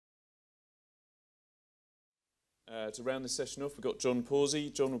To round this session off, we've got John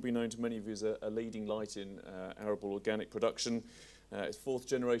Pawsey. John will be known to many of you as a leading light in arable organic production. He's fourth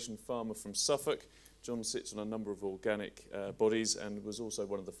generation farmer from Suffolk. John sits on a number of organic bodies and was also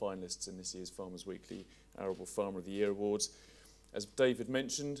one of the finalists in this year's Farmers Weekly Arable Farmer of the Year Awards. As David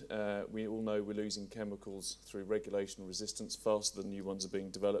mentioned, we all know we're losing chemicals through regulation and resistance faster than new ones are being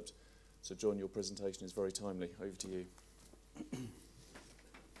developed. So John, your presentation is very timely. Over to you.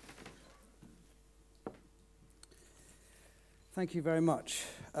 Thank you very much.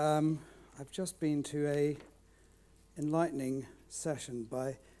 I've just been to an enlightening session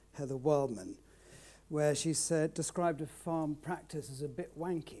by Heather Wildman, where she described a farm practice as a bit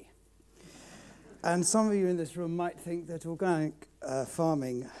wanky. And some of you in this room might think that organic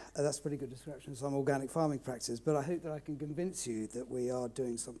farming, that's a pretty good description of some organic farming practices, but I hope that I can convince you that we are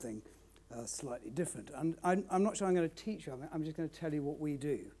doing something slightly different. And I'm not sure I'm going to teach you, I'm just going to tell you what we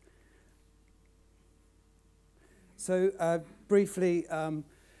do. So briefly,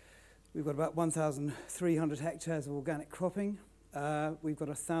 we've got about 1,300 hectares of organic cropping. We've got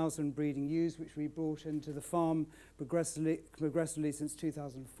 1,000 breeding ewes, which we brought into the farm progressively since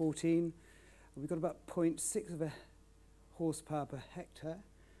 2014. We've got about 0.6 of a horsepower per hectare.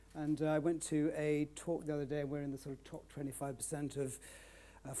 And I went to a talk the other day, and we're in the sort of top 25% of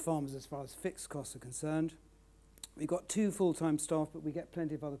farmers as far as fixed costs are concerned. We've got 2 full-time staff, but we get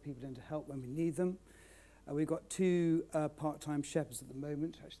plenty of other people in to help when we need them. We've got 2 part-time shepherds at the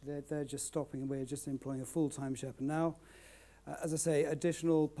moment. Actually, they're just stopping, and we're just employing a full-time shepherd now. As I say,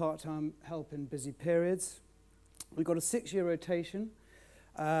 additional part-time help in busy periods. We've got a 6-year rotation,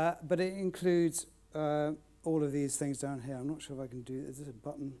 but it includes all of these things down here. I'm not sure if I can do, is this a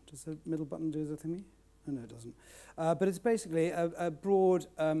button? Does the middle button do the thingy? Oh, no, it doesn't. But it's basically a broad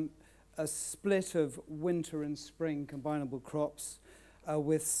a split of winter and spring combinable crops,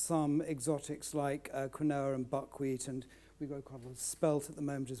 with some exotics like quinoa and buckwheat, and we've got quite a lot of spelt at the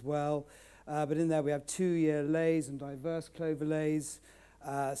moment as well. But in there we have 2-year lays and diverse clover lays,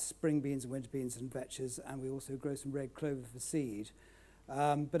 spring beans and winter beans and vetches, and we also grow some red clover for seed.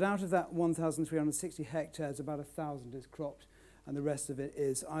 But out of that 1,360 hectares, about 1,000 is cropped, and the rest of it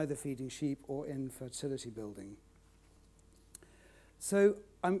is either feeding sheep or in fertility building. So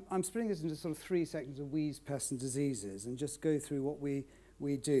I'm splitting this into sort of 3 sections of weeds, pests and diseases, and just go through what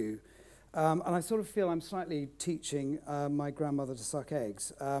we do. And I sort of feel I'm slightly teaching my grandmother to suck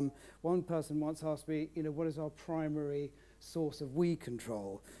eggs. One person once asked me, what is our primary source of weed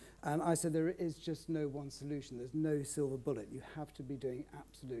control? And I said, there is just no one solution. There's no silver bullet. You have to be doing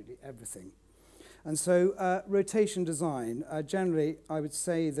absolutely everything. And so rotation design, generally I would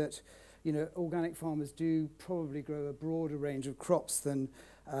say that organic farmers do probably grow a broader range of crops than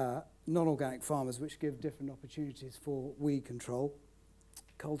non-organic farmers, which give different opportunities for weed control.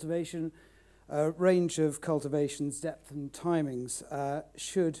 Cultivation, range of cultivations, depth and timings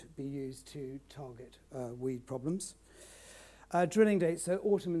should be used to target weed problems. Drilling dates, so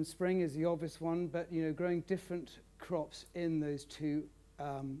autumn and spring is the obvious one, but growing different crops in those 2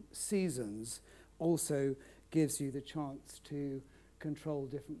 seasons also gives you the chance to control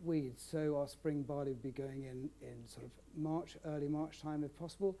different weeds. So our spring barley would be going in sort of March, early March time if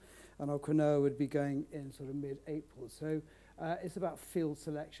possible, and our quinoa would be going in sort of mid-April. So it's about field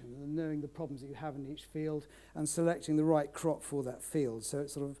selection and knowing the problems that you have in each field and selecting the right crop for that field. So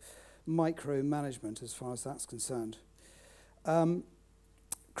it's sort of micro-management as far as that's concerned.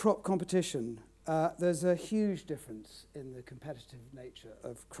 Crop competition. There's a huge difference in the competitive nature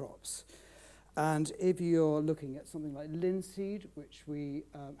of crops. And if you're looking at something like linseed, which we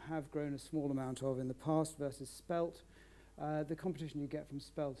have grown a small amount of in the past, versus spelt, the competition you get from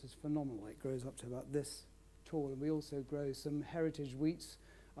spelt is phenomenal. It grows up to about this tall. And we also grow some heritage wheats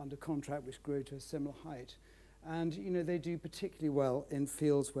under contract, which grow to a similar height. And, they do particularly well in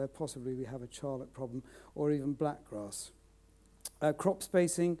fields where possibly we have a charlock problem or even blackgrass. Crop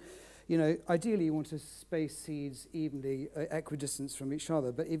spacing. Ideally you want to space seeds evenly, equidistant from each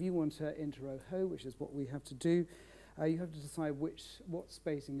other, but if you want to inter-row hoe, which is what we have to do, you have to decide what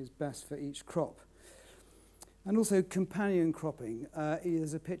spacing is best for each crop. And also companion cropping.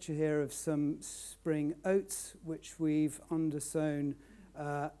 There's a picture here of some spring oats, which we've undersown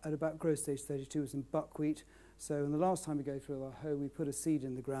at about growth stage 32 with some buckwheat. So in the last time we go through our hoe, we put a seed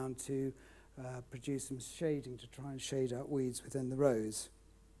in the ground to produce some shading to try and shade out weeds within the rows.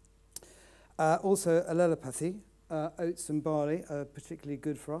 Also allelopathy, oats and barley are particularly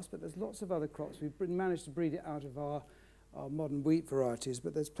good for us, but there's lots of other crops. We've managed to breed it out of our modern wheat varieties,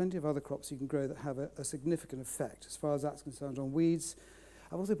 but there's plenty of other crops you can grow that have a significant effect as far as that's concerned on weeds.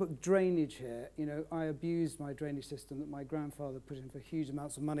 I've also put drainage here. I abused my drainage system that my grandfather put in for huge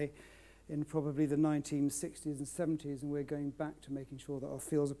amounts of money. in probably the 1960s and 70s, and we're going back to making sure that our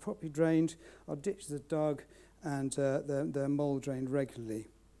fields are properly drained, our ditches are dug, and they're mould drained regularly.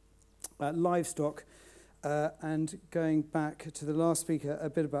 Livestock, and going back to the last speaker, a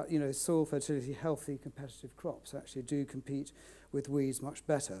bit about, soil fertility, healthy, competitive crops actually do compete with weeds much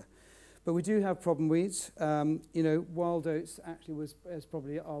better. But we do have problem weeds. Wild oats actually is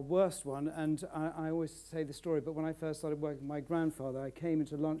probably our worst one, and I always say the story, but when I first started working with my grandfather, I came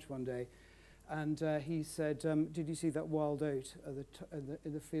into lunch one day, and he said, did you see that wild oat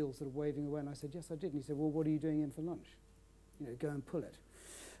in the fields that are waving away? And I said, yes, I did. And he said, well, what are you doing in for lunch? Go and pull it.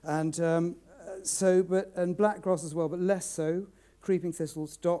 And and black grass as well, but less so, creeping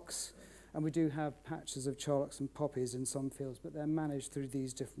thistles, docks, and we do have patches of charlocks and poppies in some fields, but they're managed through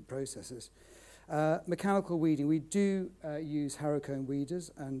these different processes. Mechanical weeding, we do use harrow-comb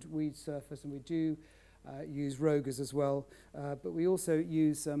weeders and weed surface, and we do use rogers as well, but we also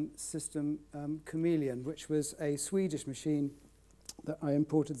use System Chameleon, which was a Swedish machine that I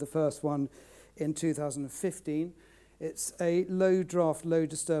imported the first one in 2015. It's a low draft, low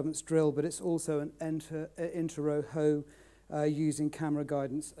disturbance drill, but it's also an inter-row hoe using camera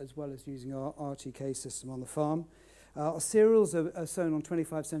guidance as well as using our RTK system on the farm. Our cereals are sown on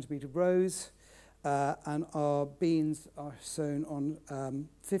 25 centimetre rows, and our beans are sown on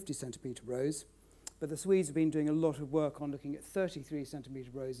 50 centimetre rows. But the Swedes have been doing a lot of work on looking at 33 centimetre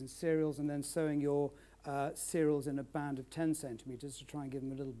rows in cereals and then sowing your cereals in a band of 10 centimetres to try and give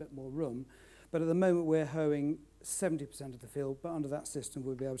them a little bit more room. But at the moment we're hoeing 70% of the field, but under that system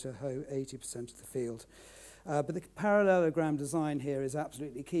we'll be able to hoe 80% of the field. But the parallelogram design here is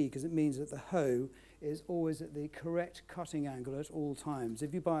absolutely key because it means that the hoe is always at the correct cutting angle at all times.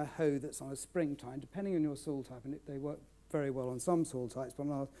 If you buy a hoe that's on a spring tine, depending on your soil type, and they work very well on some soil types, but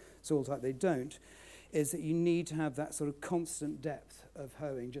on our soil type they don't, is that you need to have that sort of constant depth of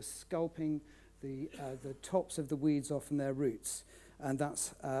hoeing, just sculpting the tops of the weeds off from their roots, and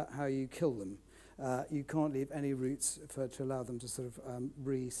that's how you kill them. You can't leave any roots to allow them to sort of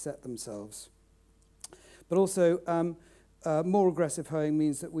reset themselves. But also, more aggressive hoeing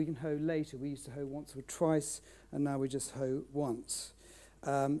means that we can hoe later. We used to hoe once or twice, and now we just hoe once.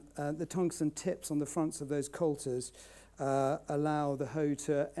 The tungsten tips on the fronts of those coulters allow the hoe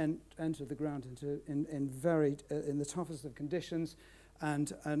to enter the ground in the toughest of conditions,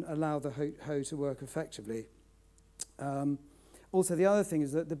 and allow the hoe to work effectively. Also, the other thing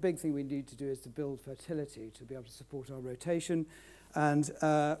is that the big thing we need to do is to build fertility to be able to support our rotation. And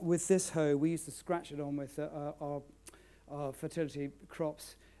with this hoe, we used to scratch it on with our fertility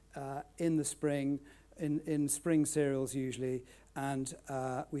crops in the spring, in spring cereals usually, and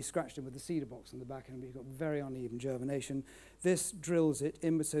we scratched it with the cedar box on the back, and we've got very uneven germination. This drills it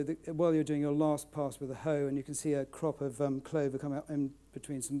in, so that while you're doing your last pass with a hoe, and you can see a crop of clover come out in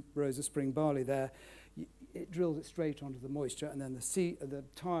between some rows of spring barley there, it drills it straight onto the moisture, and then the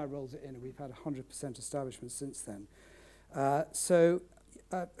tyre rolls it in, and we've had 100% establishment since then.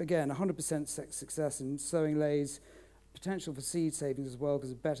 Again, 100% success in sowing lays, potential for seed savings as well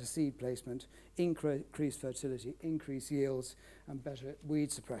because of better seed placement, increased fertility, increased yields, and better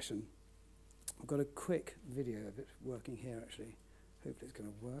weed suppression. I've got a quick video of it working here actually. Hopefully it's going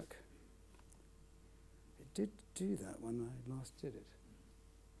to work. It did do that when I last did it.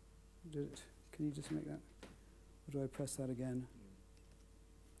 Did it? Can you just make that? Or do I press that again?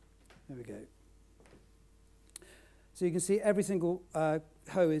 There we go. So you can see every single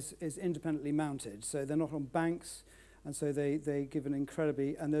hoe is independently mounted. So they're not on banks, and so they give an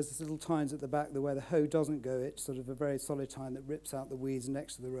incredibly, and there's this little tines at the back where the hoe doesn't go, it's sort of a very solid tine that rips out the weeds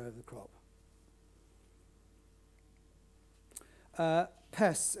next to the row of the crop.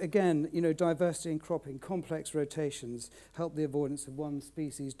 Pests, again, diversity in cropping, complex rotations help the avoidance of one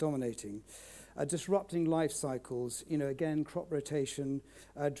species dominating. Disrupting life cycles, again, crop rotation,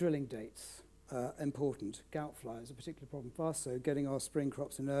 drilling dates, important. Gout fly is a particular problem for us, so getting our spring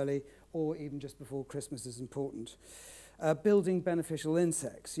crops in early or even just before Christmas is important. Building beneficial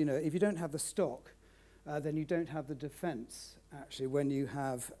insects, if you don't have the stock, then you don't have the defense, actually, when you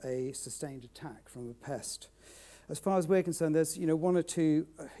have a sustained attack from a pest. As far as we're concerned, there's one or two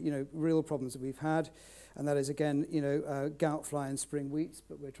real problems that we've had, and that is again gout fly and spring wheats,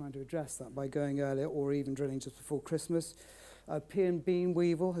 but we're trying to address that by going earlier or even drilling just before Christmas. Pea and bean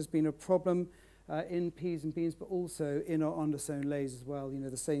weevil has been a problem in peas and beans, but also in our undersown lays as well.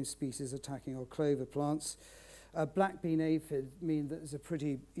 The same species attacking our clover plants. Black bean aphid mean that there's a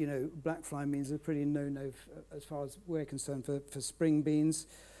pretty black fly means a pretty no-no as far as we're concerned for spring beans.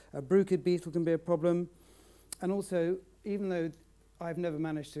 Bruchid beetle can be a problem. And also, even though I've never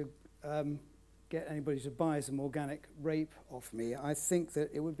managed to get anybody to buy some organic rape off me, I think that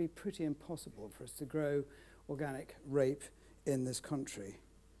it would be pretty impossible for us to grow organic rape in this country.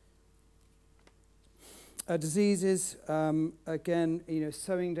 Diseases, again,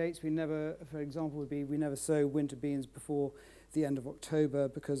 sowing dates, we never, for example, would be we never sow winter beans before the end of October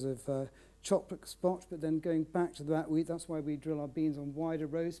because of chocolate spot, but then going back to that, that's why we drill our beans on wider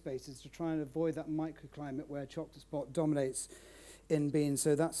row spaces to try and avoid that microclimate where chocolate spot dominates in beans.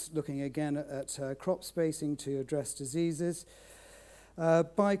 So that's looking again at crop spacing to address diseases.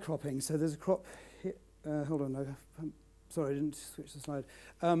 Bicropping, so there's a crop here, hold on, I'm sorry, I didn't switch the slide.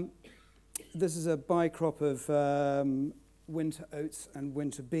 This is a bicrop of winter oats and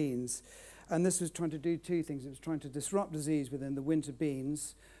winter beans. And this was trying to do two things. It was trying to disrupt disease within the winter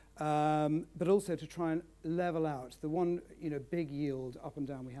beans, but also to try and level out. The one big yield up and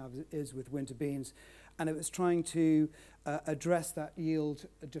down we have is with winter beans. And it was trying to address that yield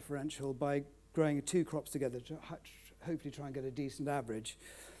differential by growing two crops together to hopefully try and get a decent average.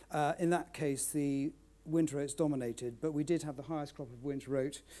 In that case, the winter oats dominated, but we did have the highest crop of winter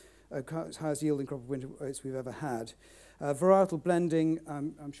oat, highest yielding crop of winter oats we've ever had. Varietal blending,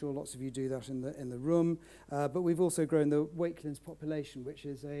 I'm sure lots of you do that in the room, but we've also grown the Wakelins population, which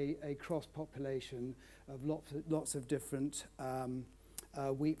is a cross population of lots of different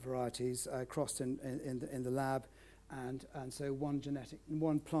wheat varieties crossed in the lab, and so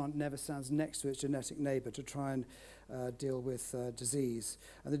one plant never stands next to its genetic neighbour to try and deal with disease.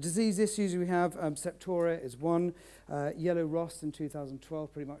 And the disease issues we have, Septoria is one. Yellow rust in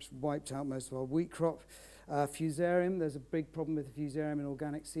 2012 pretty much wiped out most of our wheat crop. Fusarium, there's a big problem with Fusarium in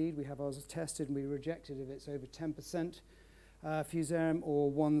organic seed. We have ours tested and we rejected if it's over 10% Fusarium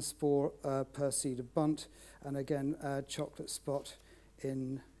or one spore per seed of bunt. And again, chocolate spot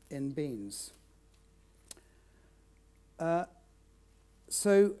in beans.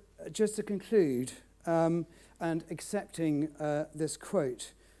 So just to conclude, and accepting this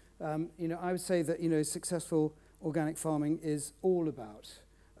quote, I would say that successful organic farming is all about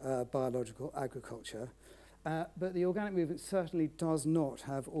biological agriculture, but the organic movement certainly does not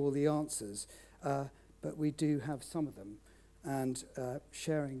have all the answers, but we do have some of them, and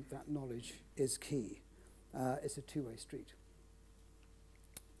sharing that knowledge is key. It's a two-way street.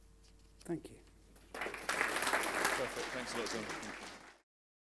 Thank you. Perfect. Thanks a lot, John.